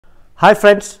Hi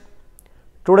friends,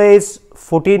 today is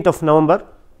 14th of November,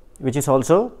 which is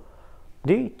also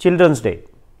the Children's Day.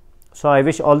 So, I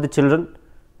wish all the children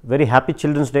very happy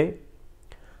Children's Day.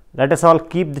 Let us all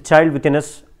keep the child within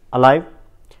us alive.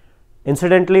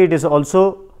 Incidentally, it is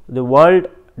also the World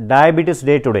Diabetes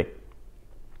Day today.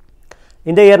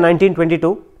 In the year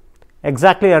 1922,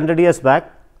 exactly 100 years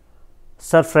back,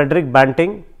 Sir Frederick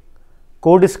Banting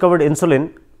co-discovered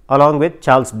insulin along with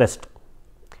Charles Best.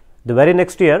 The very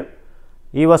next year,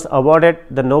 he was awarded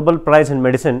the Nobel Prize in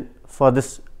Medicine for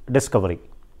this discovery.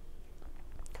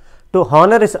 To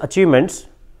honor his achievements,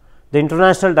 the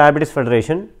International Diabetes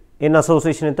Federation, in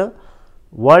association with the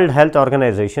World Health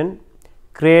Organization,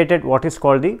 created what is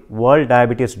called the World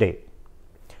Diabetes Day.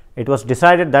 It was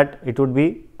decided that it would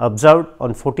be observed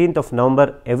on 14th of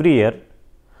November every year,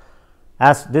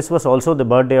 as this was also the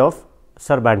birthday of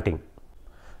Sir Banting.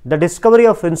 The discovery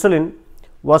of insulin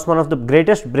was one of the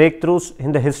greatest breakthroughs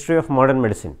in the history of modern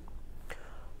medicine.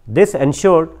 This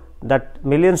ensured that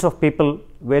millions of people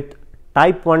with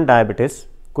type 1 diabetes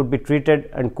could be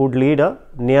treated and could lead a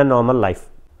near normal life.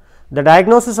 The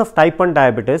diagnosis of type 1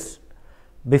 diabetes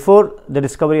before the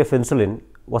discovery of insulin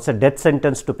was a death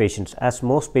sentence to patients, as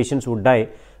most patients would die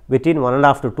within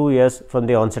 1.5 to 2 years from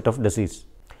the onset of disease.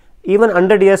 Even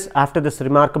 100 years after this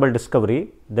remarkable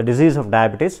discovery, the disease of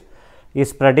diabetes is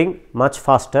spreading much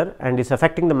faster and is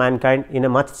affecting the mankind in a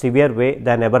much severe way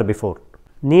than ever before.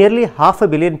 Nearly 500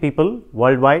 million people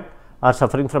worldwide are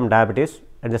suffering from diabetes,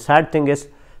 and the sad thing is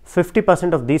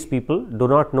 50% of these people do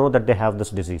not know that they have this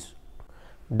disease.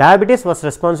 Diabetes was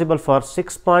responsible for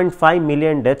 6.5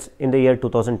 million deaths in the year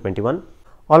 2021.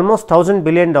 Almost $1,000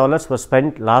 billion was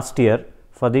spent last year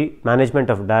for the management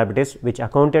of diabetes, which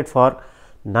accounted for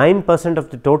 9%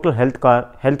 of the total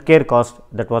healthcare cost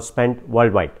that was spent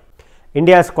worldwide.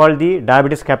 India is called the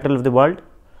diabetes capital of the world.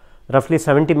 Roughly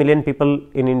 70 million people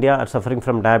in India are suffering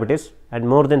from diabetes, and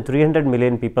more than 300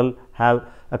 million people have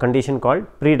a condition called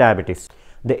pre-diabetes.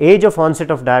 The age of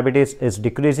onset of diabetes is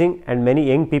decreasing, and many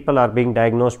young people are being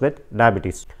diagnosed with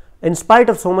diabetes. In spite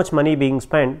of so much money being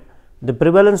spent, the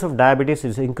prevalence of diabetes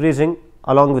is increasing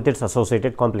along with its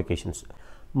associated complications.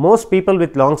 Most people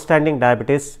with long-standing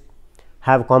diabetes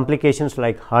have complications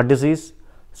like heart disease,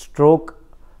 stroke,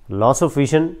 loss of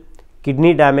vision,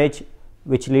 kidney damage,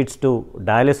 which leads to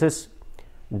dialysis,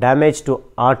 damage to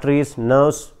arteries,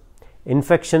 nerves,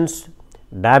 infections,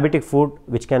 diabetic food,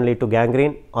 which can lead to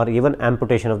gangrene or even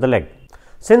amputation of the leg.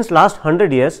 Since last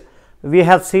 100 years, we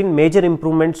have seen major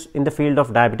improvements in the field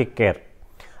of diabetic care.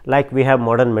 Like we have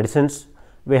modern medicines,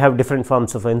 we have different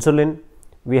forms of insulin,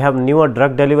 we have newer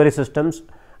drug delivery systems,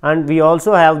 and we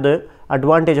also have the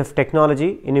advantage of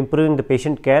technology in improving the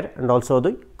patient care and also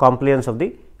the compliance of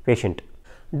the patient.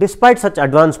 Despite such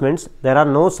advancements, there are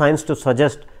no signs to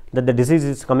suggest that the disease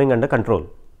is coming under control.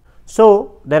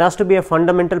 So, there has to be a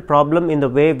fundamental problem in the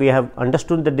way we have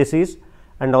understood the disease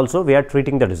and also we are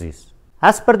treating the disease.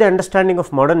 As per the understanding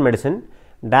of modern medicine,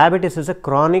 diabetes is a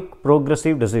chronic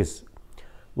progressive disease.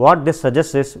 What this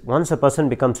suggests is, once a person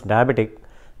becomes diabetic,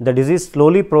 the disease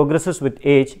slowly progresses with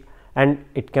age and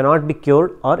it cannot be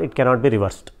cured or it cannot be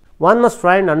reversed. One must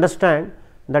try and understand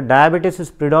that diabetes is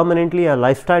predominantly a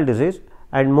lifestyle disease,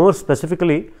 and more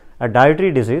specifically a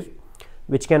dietary disease,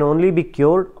 which can only be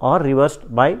cured or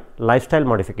reversed by lifestyle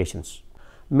modifications.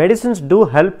 Medicines do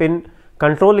help in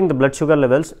controlling the blood sugar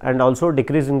levels and also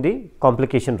decreasing the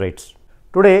complication rates.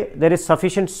 Today, there is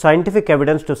sufficient scientific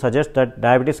evidence to suggest that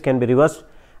diabetes can be reversed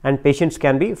and patients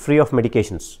can be free of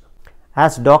medications.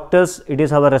 As doctors, it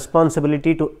is our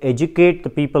responsibility to educate the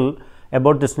people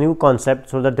about this new concept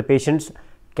so that the patients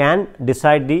can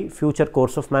decide the future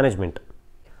course of management.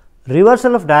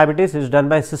 Reversal of diabetes is done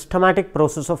by a systematic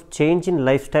process of change in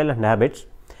lifestyle and habits,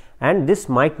 and this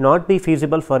might not be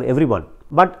feasible for everyone.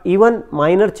 But even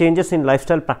minor changes in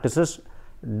lifestyle practices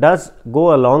does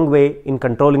go a long way in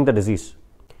controlling the disease.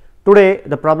 Today,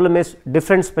 the problem is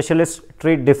different specialists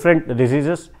treat different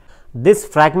diseases. This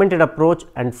fragmented approach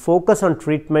and focus on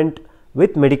treatment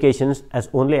with medications has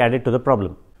only added to the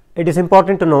problem. It is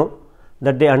important to know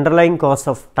that the underlying cause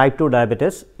of type 2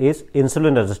 diabetes is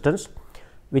insulin resistance,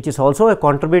 which is also a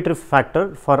contributory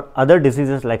factor for other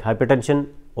diseases like hypertension,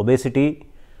 obesity,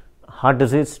 heart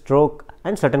disease, stroke,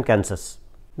 and certain cancers.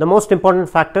 The most important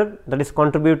factor that is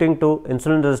contributing to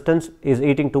insulin resistance is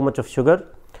eating too much of sugar,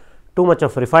 too much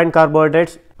of refined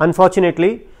carbohydrates.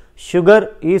 Unfortunately,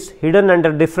 sugar is hidden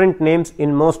under different names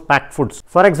in most packed foods.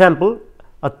 For example,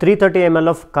 a 330 ml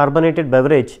of carbonated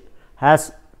beverage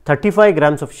has 35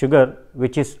 grams of sugar,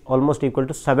 which is almost equal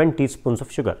to 7 teaspoons of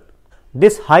sugar.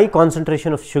 This high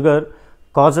concentration of sugar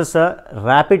causes a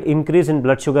rapid increase in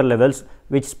blood sugar levels,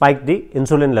 which spike the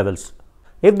insulin levels.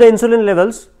 If the insulin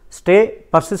levels stay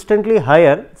persistently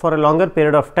higher for a longer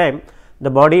period of time, the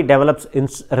body develops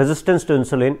resistance to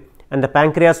insulin and the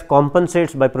pancreas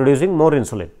compensates by producing more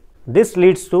insulin. This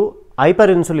leads to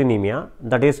hyperinsulinemia,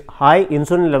 that is high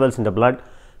insulin levels in the blood,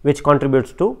 which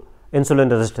contributes to insulin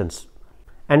resistance.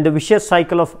 And the vicious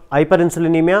cycle of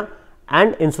hyperinsulinemia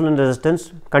and insulin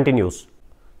resistance continues.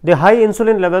 The high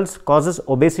insulin levels causes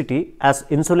obesity, as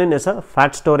insulin is a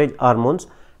fat storage hormone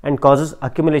and causes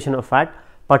accumulation of fat,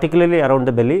 particularly around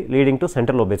the belly, leading to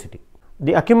central obesity.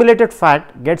 The accumulated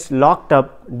fat gets locked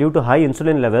up due to high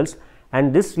insulin levels,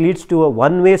 and this leads to a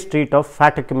one-way street of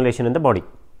fat accumulation in the body.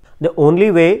 The only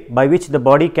way by which the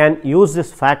body can use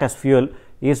this fat as fuel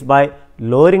is by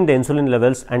lowering the insulin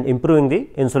levels and improving the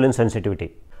insulin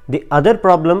sensitivity. The other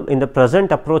problem in the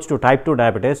present approach to type 2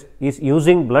 diabetes is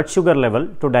using blood sugar level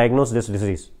to diagnose this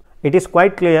disease. It is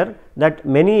quite clear that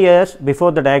many years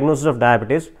before the diagnosis of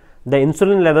diabetes, the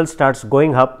insulin level starts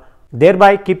going up,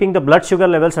 thereby keeping the blood sugar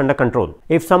levels under control.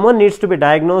 If someone needs to be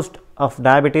diagnosed of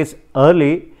diabetes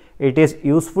early, it is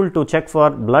useful to check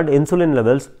for blood insulin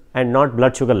levels and not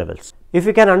blood sugar levels. If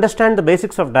you can understand the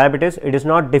basics of diabetes, it is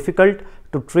not difficult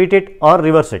to treat it or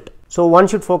reverse it. So, one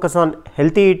should focus on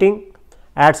healthy eating,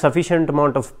 add sufficient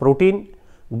amount of protein,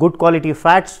 good quality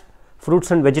fats,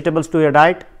 fruits and vegetables to your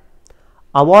diet,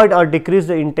 avoid or decrease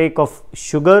the intake of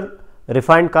sugar,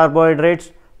 refined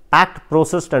carbohydrates, packed,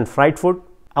 processed and fried food,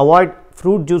 avoid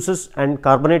fruit juices and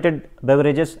carbonated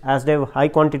beverages as they have high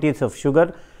quantities of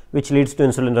sugar, which leads to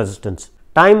insulin resistance.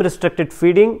 Time restricted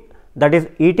feeding, that is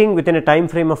eating within a time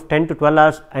frame of 10 to 12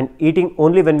 hours and eating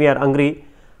only when we are hungry,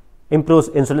 improves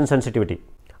insulin sensitivity.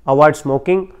 Avoid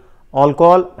smoking,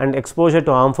 alcohol and exposure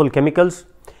to harmful chemicals.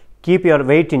 Keep your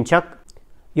weight in check.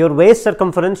 Your waist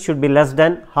circumference should be less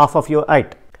than half of your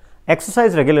height.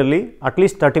 Exercise regularly, at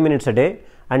least 30 minutes a day,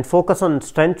 and focus on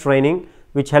strength training,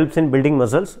 which helps in building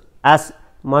muscles, as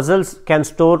muscles can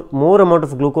store more amount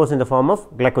of glucose in the form of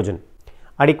glycogen.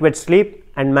 Adequate sleep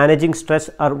and managing stress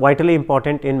are vitally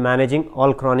important in managing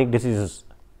all chronic diseases.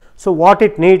 So, what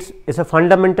it needs is a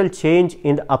fundamental change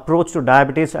in the approach to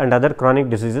diabetes and other chronic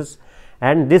diseases,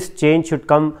 and this change should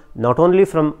come not only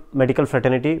from medical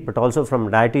fraternity, but also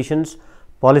from dietitians,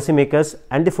 policymakers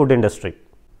and the food industry.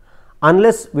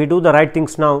 Unless we do the right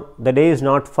things now, the day is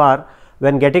not far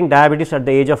when getting diabetes at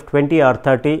the age of 20 or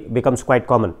 30 becomes quite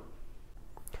common.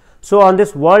 So, on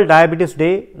this World Diabetes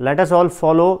Day, let us all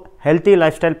follow healthy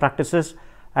lifestyle practices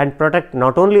and protect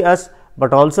not only us,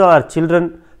 but also our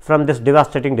children from this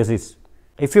devastating disease.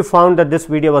 If you found that this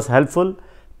video was helpful,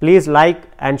 please like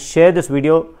and share this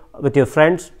video with your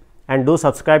friends, and do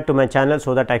subscribe to my channel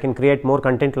so that I can create more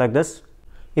content like this.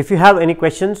 If you have any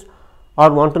questions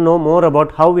or want to know more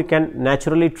about how we can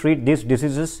naturally treat these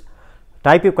diseases,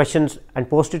 type your questions and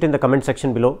post it in the comment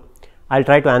section below. I will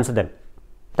try to answer them.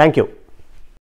 Thank you.